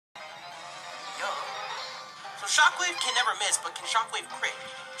Yo. So Shockwave can never miss, but can Shockwave crit?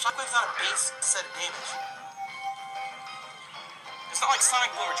 Shockwave's not a base set of damage. It's not like Sonic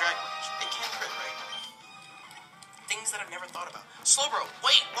Boom or Dragon Rage. They can crit, right? Things that I've never thought about. Slowbro.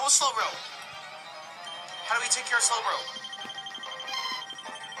 Wait, what was Slowbro? How do we take care of Slowbro?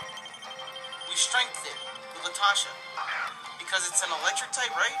 We strengthened it with Latasha. Because it's an electric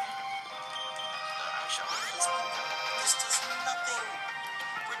type, right? This does nothing.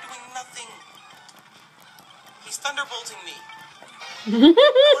 We're doing nothing. He's thunderbolting me. The only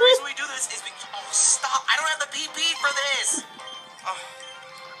reason we do this is because... Oh, stop. I don't have the PP for this. Oh.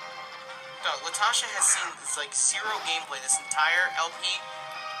 No, Latasha has seen this, like, zero gameplay this entire LP.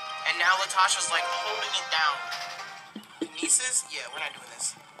 And now Latasha's, like, holding it down. Kinesis? Yeah, we're not doing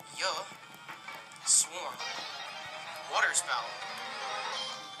this. Yuh. Swarm. Water spout.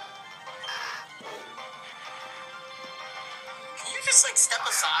 Can you just, like, step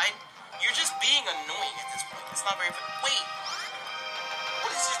aside? You're just being annoying at this point. It's not very... Wait.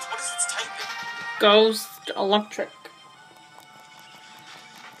 What is its typing? Ghost electric.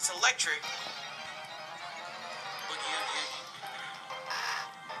 It's electric. Look,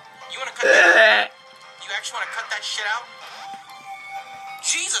 you wanna cut that out? You actually wanna cut that shit out?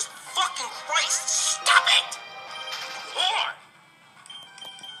 Jesus fucking Christ! Stop it! Lord!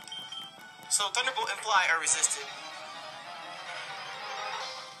 So Thunderbolt and Fly are resisted.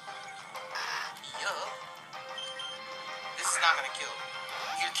 Yuh. This is not gonna kill.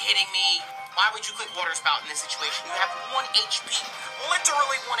 You're kidding me. Why would you click Water Spout in this situation? You have 1 HP.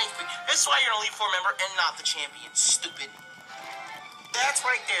 Literally 1 HP. This is why you're an Elite Four member and not the champion. Stupid. That's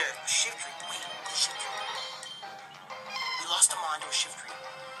right there. Shift Tree. Wait, Shift Tree. We lost him onto a Shift Tree.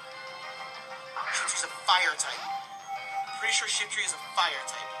 Shift Tree's a fire type. Pretty sure Shift Tree is a fire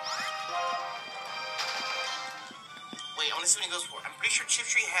type. Wait, I want to see what he goes for. I'm pretty sure Shift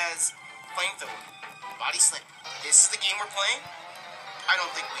Tree has Flamethrower. Body Slam. This is the game we're playing? I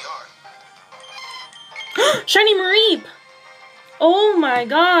don't think we are. Shiny Mareep! Oh my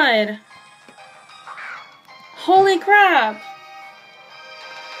god. Holy crap.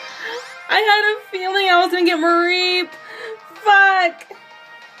 I had a feeling I was gonna get Mareep. Fuck.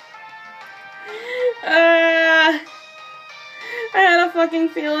 I had a fucking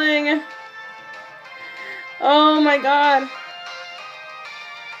feeling. Oh my god.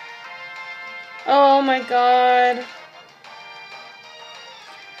 Oh my god.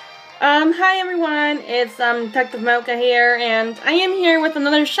 Hi everyone, it's DetectiveMocha here, and I am here with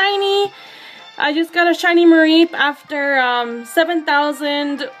another shiny. I just got a shiny Mareep after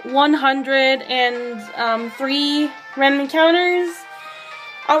 7,103 random encounters.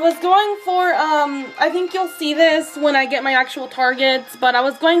 I was going for, I think you'll see this when I get my actual targets, but I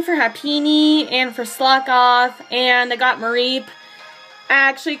was going for Happiny and for Slakoth, and I got Mareep. I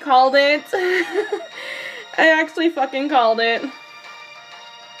actually called it. I actually fucking called it.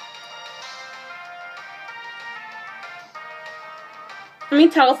 Let me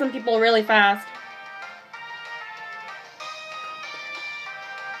tell some people really fast.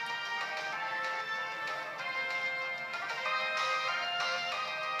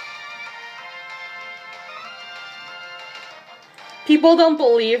 People don't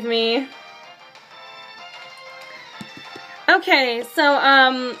believe me. Okay, so,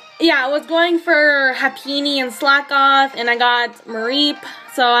 yeah, I was going for Happiny and Slakoth, and I got Mareep,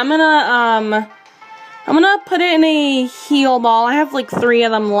 so I'm gonna put it in a heal ball. I have like 3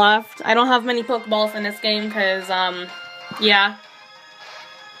 of them left. I don't have many Pokeballs in this game, cause, yeah.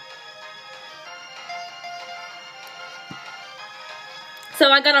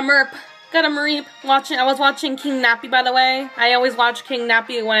 So I got a Mareep. I was watching King Nappy, by the way. I always watch King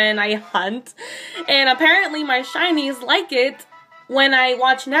Nappy when I hunt. And apparently my shinies like it when I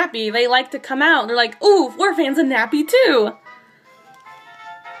watch Nappy. They like to come out. They're like, ooh, we're fans of Nappy too.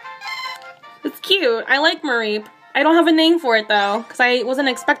 It's cute. I like Mareep. I don't have a name for it though, because I wasn't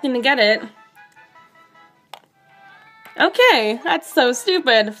expecting to get it. Okay, that's so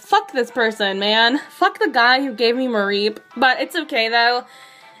stupid. Fuck this person, man. Fuck the guy who gave me Mareep. But it's okay though.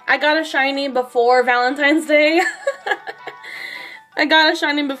 I got a shiny before Valentine's Day. I got a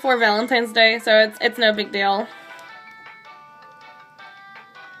shiny before Valentine's Day, so it's no big deal.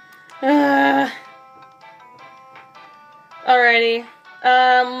 Alrighty.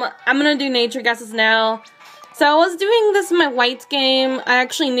 I'm gonna do nature guesses now. So I was doing this in my whites game. I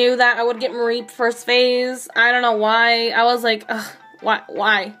actually knew that I would get Mareep first phase. I don't know why. I was like, ugh,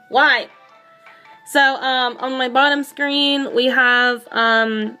 why? So, on my bottom screen, we have,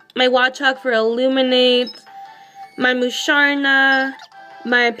 my Watchog for Illuminate, my Musharna,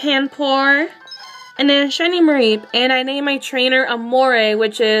 my Panpour, And then Shiny Mareep, and I named my trainer Amore,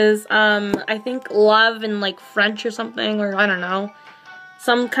 which is, I think love in, like, French or something, or I don't know.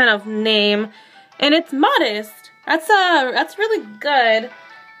 Some kind of name. And it's modest. That's really good.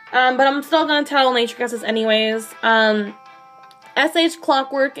 But I'm still gonna tell nature guesses anyways. SH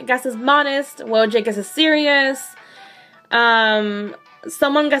Clockwork guesses modest. Woj guesses serious.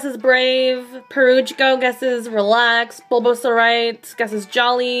 Someone guesses brave. Perugiko guesses relax. Bulbasaurite guesses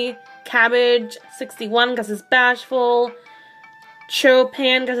jolly. Cabbage 61 guesses bashful.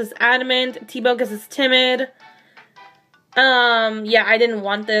 Chopan guesses adamant. Tebow guesses timid. Yeah, I didn't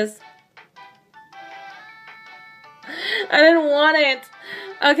want this. I didn't want it.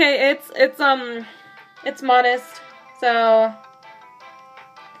 Okay, it's modest. So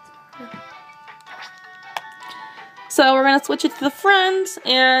we're gonna switch it to the front,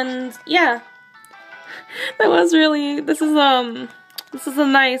 and yeah. That was really, this is a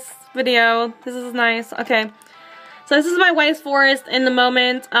nice video. This is nice. Okay. So this is my wife's forest in the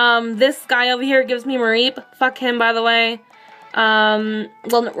moment. This guy over here gives me Mareep. Fuck him, by the way. Well,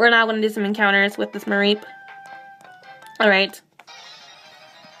 we're now gonna do some encounters with this Mareep. Alright.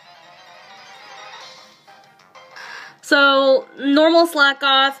 So, normal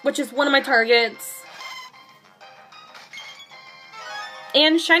Slakoth, which is one of my targets.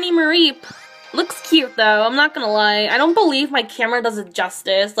 And Shiny Mareep. Looks cute, though. I'm not gonna lie. I don't believe my camera does it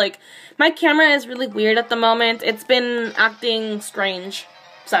justice. Like, my camera is really weird at the moment. It's been acting strange.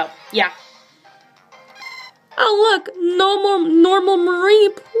 So, yeah. Oh, look! Normal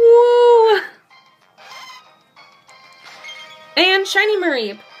Mareep! Woo! And Shiny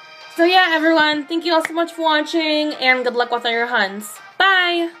Mareep. So yeah, everyone, thank you all so much for watching, and good luck with all your hunts.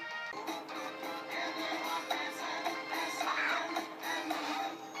 Bye!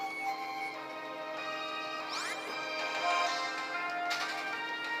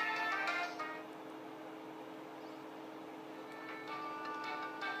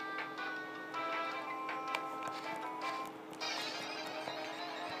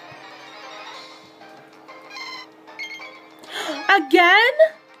 Again?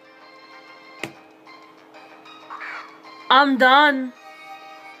 I'm done.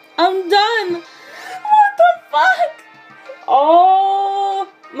 I'm done. What the fuck? Oh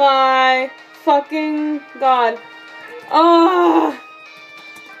my fucking god. Oh.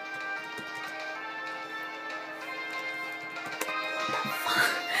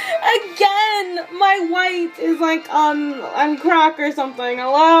 Again, my white is like on crack or something.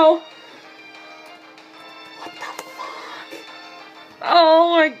 Hello? What the fuck? Oh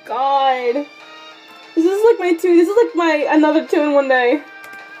my god. This is like my two. This is like my another 2 in one day.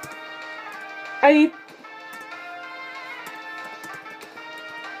 I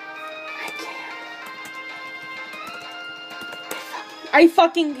can't. I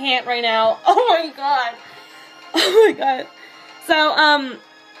fucking can't right now. Oh my god. Oh my god. So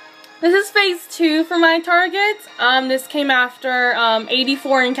this is phase 2 for my target. This came after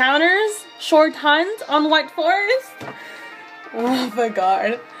 84 encounters, short hunt on White Forest. Oh my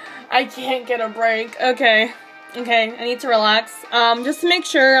god. I can't get a break. Okay, I need to relax. Just to make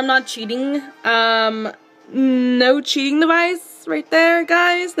sure I'm not cheating. No cheating device right there,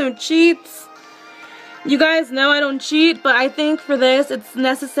 guys. No cheats. You guys know I don't cheat, but I think for this it's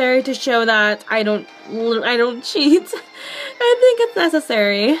necessary to show that I don't cheat. I think it's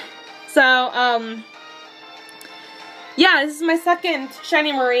necessary. So, yeah, this is my second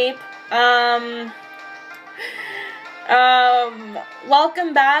Shiny Mareep.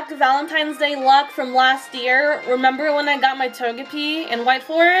 Welcome back, Valentine's Day luck from last year. Remember when I got my Togepi in White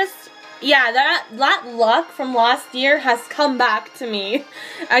Forest? Yeah, that luck from last year has come back to me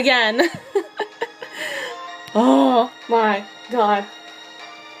again. Oh my god.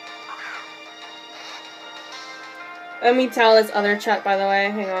 Let me tell this other chat, by the way.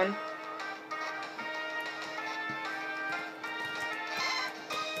 Hang on.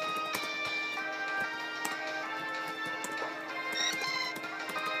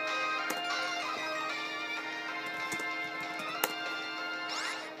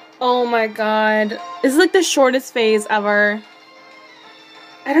 Oh my god. This is like the shortest phase ever.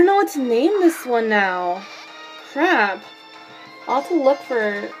 I don't know what to name this one now. Crap. I'll have to look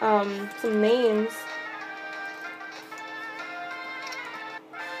for some names.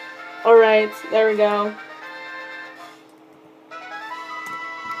 Alright, there we go.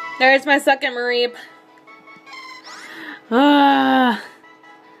 There's my second Mareep.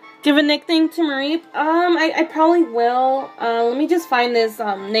 Give a nickname to Mareep? I probably will. Let me just find this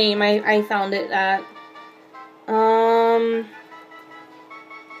name I found it at.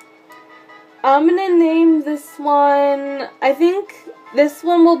 I'm gonna name this one, I think This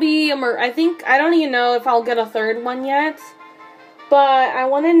one will be I think, I don't even know if I'll get a third one yet. But I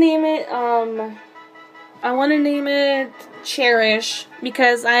want to name it, Cherish,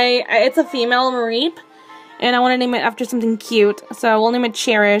 because it's a female Mareep, and I want to name it after something cute, so we'll name it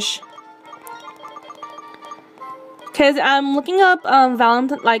Cherish. Because I'm looking up,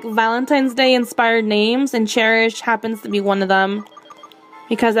 Valentine's Day inspired names, and Cherish happens to be one of them.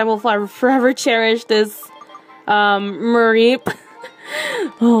 Because I will forever cherish this, Mareep.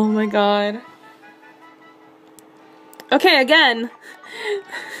 Oh my god. Okay, again.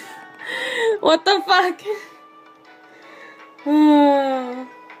 What the fuck? I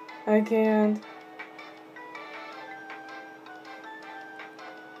can't.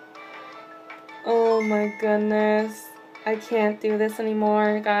 Oh my goodness. I can't do this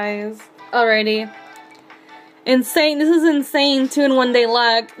anymore, guys. Alrighty. Insane. This is insane 2-in-1 day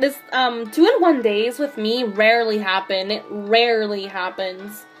luck. This, 2-in-1 days with me rarely happen. It rarely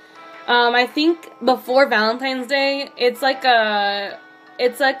happens. I think before Valentine's Day, it's like a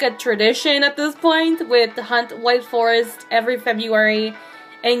tradition at this point with hunt White Forest every February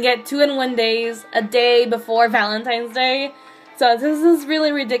and get 2-in-1 days a day before Valentine's Day. So this is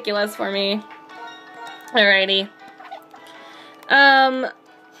really ridiculous for me. Alrighty.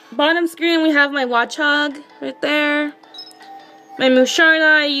 Bottom screen we have my Watchog right there. My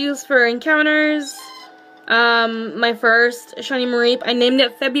Musharna I use for encounters. My first shiny Mareep. I named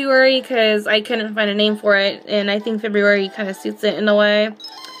it February because I couldn't find a name for it, and I think February kind of suits it in a way.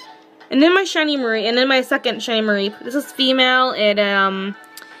 And then my shiny Mareep, and then my second shiny Mareep. This is female. It's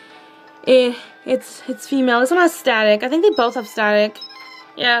female. This one has static. I think they both have static.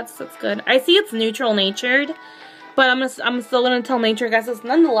 Yeah, that's good. I see it's neutral natured, but I'm still gonna tell nature guesses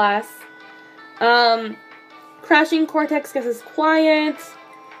nonetheless. Crashing Cortex guesses quiet.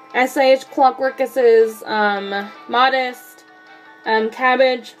 SIH Clockwork guesses modest.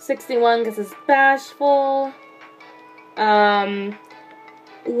 Cabbage 61 guesses bashful.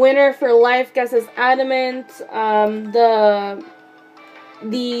 Winner for life guesses adamant. The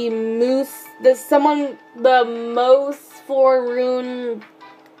most for rune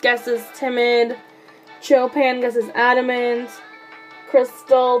guesses timid. Chopin guesses adamant.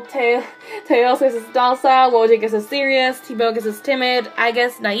 Crystal Tails guesses docile. Woji guesses serious. T-Bow guesses timid. I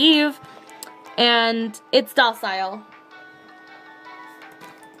guess naive. And it's docile.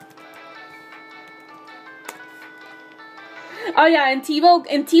 Oh yeah, and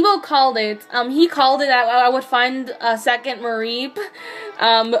T-Bow called it. He called it that I would find a second Mareep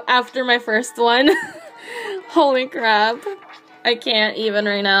after my first one. Holy crap. I can't even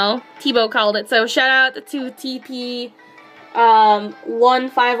right now. T-Bow called it. So shout out to TP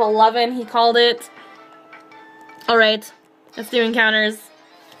 1511. He called it. Alright. Let's do encounters.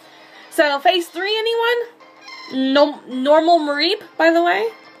 So phase 3, anyone? No normal Mareep, by the way.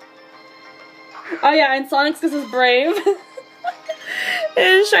 Oh yeah, and Sonic's this is brave.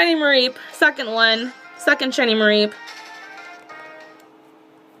 And shiny Mareep. Second one. Second shiny Mareep.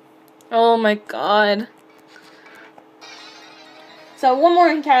 Oh my god. So one more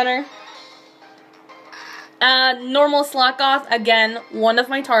encounter. Normal Slakoth, again, one of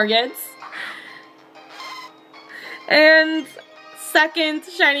my targets. And second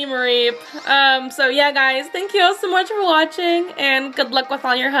shiny Mareep. So yeah guys, thank you all so much for watching, and good luck with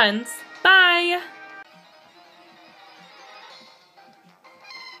all your hunts. Bye!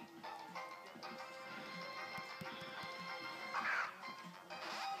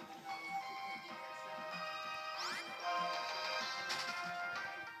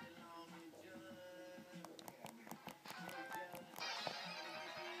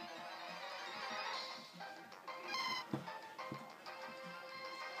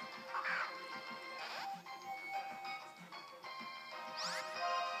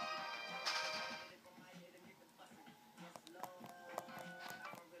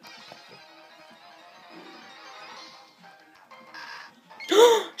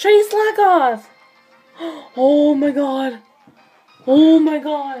 Shiny Slakoth! Oh my god! Oh my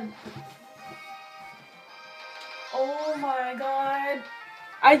god! Oh my god!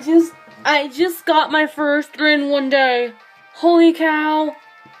 I just got my first 3-in-1 day. Holy cow!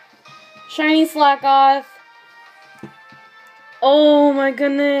 Shiny Slakoth. Oh my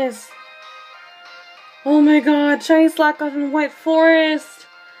goodness! Oh my god! Shiny Slakoth in White Forest.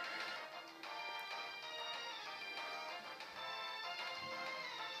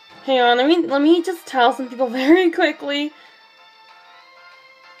 Hang on, let me just tell some people very quickly.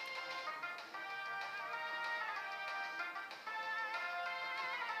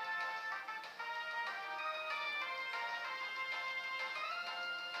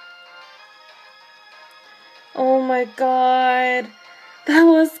 Oh my god. That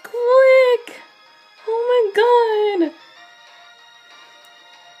was quick! Oh my god!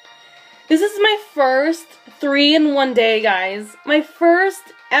 This is my first 3-in-1 day, guys. My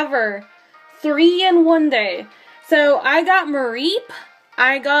first ever 3-in-1 day. So I got Mareep.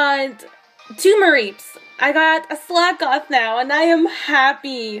 I got 2 Mareeps. I got a Slakoth now, and I am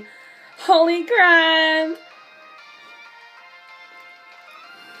happy. Holy crap!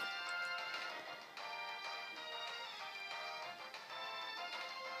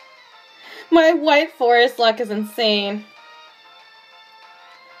 My white forest luck is insane.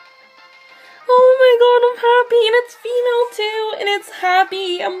 Oh my god, I'm happy, and it's female too, and it's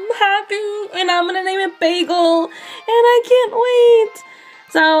happy. I'm happy, and I'm gonna name it Bagel, and I can't wait.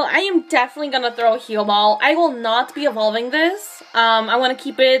 So I am definitely gonna throw a heal ball. I will not be evolving this. I want to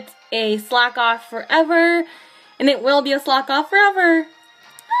keep it a Slakoth forever, and it will be a Slakoth forever.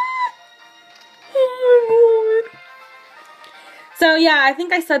 Oh my god. So yeah, I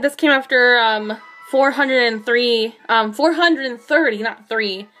think I said this came after 430, not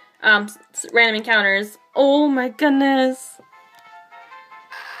 3, random encounters. Oh my goodness.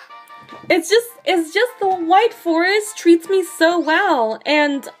 It's just the white forest treats me so well,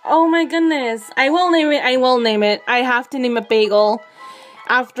 and oh my goodness. I will name it. I have to name it Bagel.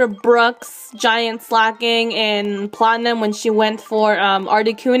 After Brooke's giant slacking in Platinum when she went for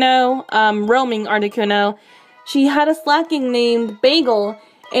Articuno, roaming Articuno. She had a slacking named Bagel,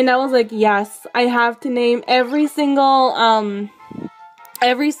 and I was like, yes, I have to name every single,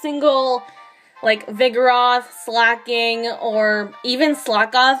 like, Vigoroth, Slacking, or even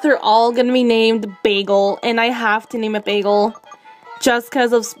Slakoth, they're all gonna be named Bagel, and I have to name it Bagel, just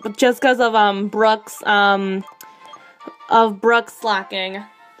cause of Brooke's slacking.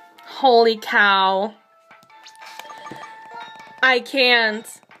 Holy cow. I can't.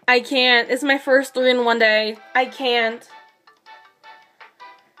 It's my first 3-in-1 day. I can't.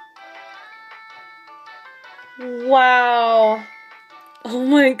 Wow. Oh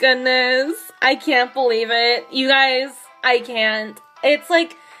my goodness. I can't believe it. You guys, I can't. It's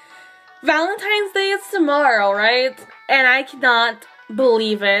like Valentine's Day is tomorrow, right? And I cannot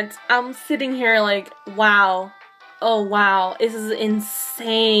believe it. I'm sitting here like, wow. Oh wow. This is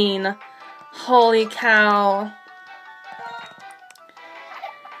insane. Holy cow.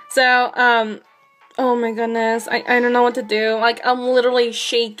 So, oh my goodness, I don't know what to do. Like, I'm literally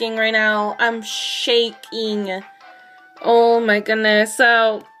shaking right now. I'm shaking. Oh my goodness.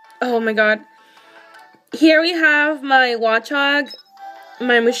 So, oh my god. Here we have my Watchog,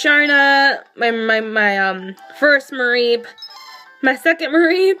 my Musharna, my first Mareep, my second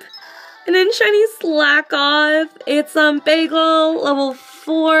Mareep, and then shiny Slakoth. It's Bagel, level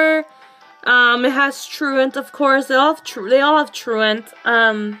 4. It has Truant, of course. They all have Truant.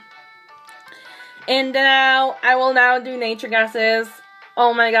 And now I will now do nature guesses.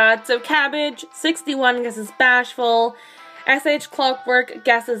 Oh my god. So Cabbage 61 guesses Bashful. SH Clockwork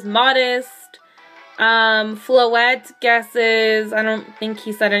guesses Modest. Floette guesses, I don't think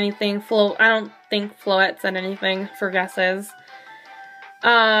he said anything. I don't think Floette said anything for guesses.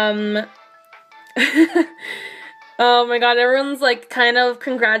 Oh my god, everyone's like kind of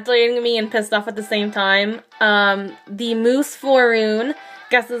congratulating me and pissed off at the same time. The Moose Foroon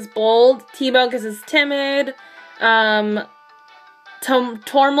guesses Bold. Tebow guesses Timid.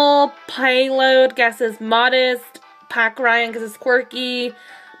 Tormal Payload guesses Modest. Pack Ryan guesses Quirky.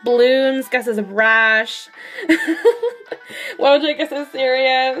 Balloons guesses Brash. Woj guesses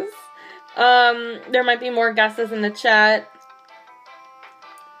Serious. There might be more guesses in the chat.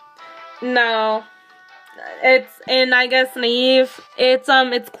 No. And I guess Naive.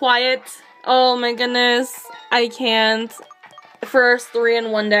 It's quiet. Oh my goodness. I can't. First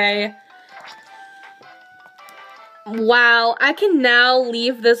 3-in-1 day. Wow, I can now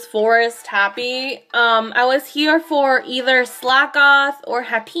leave this forest happy. I was here for either Slakoth or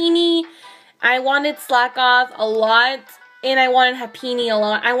Happiny. I wanted Slakoth a lot, and I wanted Happiny a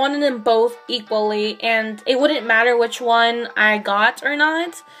lot. I wanted them both equally, and it wouldn't matter which one I got or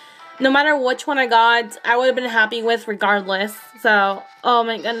not. No matter which one I got, I would have been happy with regardless. So, oh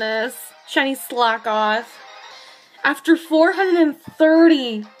my goodness. Shiny Slakoth. After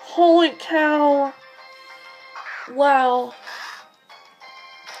 430. Holy cow. Wow.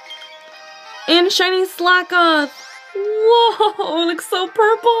 And shiny Slakoth. Whoa, it looks so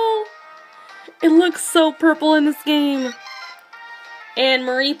purple. It looks so purple in this game. And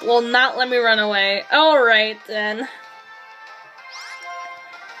Mareep will not let me run away. Alright then.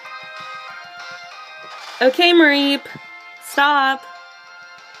 Okay, Mareep. Stop.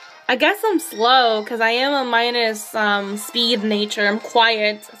 I guess I'm slow because I am a minus speed nature. I'm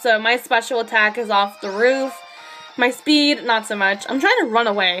quiet. So my special attack is off the roof. My speed, not so much. I'm trying to run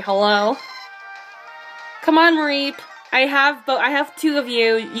away. Hello? Come on, Mareep. I have 2 of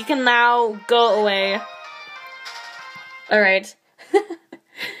you. You can now go away. Alright.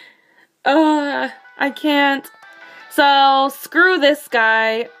 I can't. So, screw this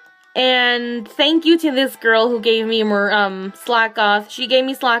guy. And thank you to this girl who gave me Slakoth. She gave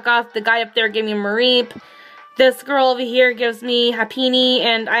me Slakoth. The guy up there gave me Mareep. This girl over here gives me Happini,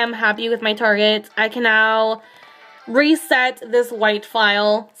 and I am happy with my target. I can now reset this white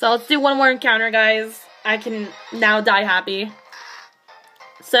file. So let's do one more encounter, guys. I can now die happy.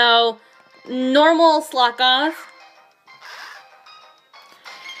 So, normal Slakoth.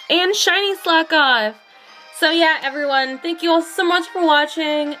 And shiny Slakoth. So yeah, everyone, thank you all so much for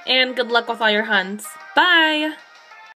watching, and good luck with all your hunts. Bye!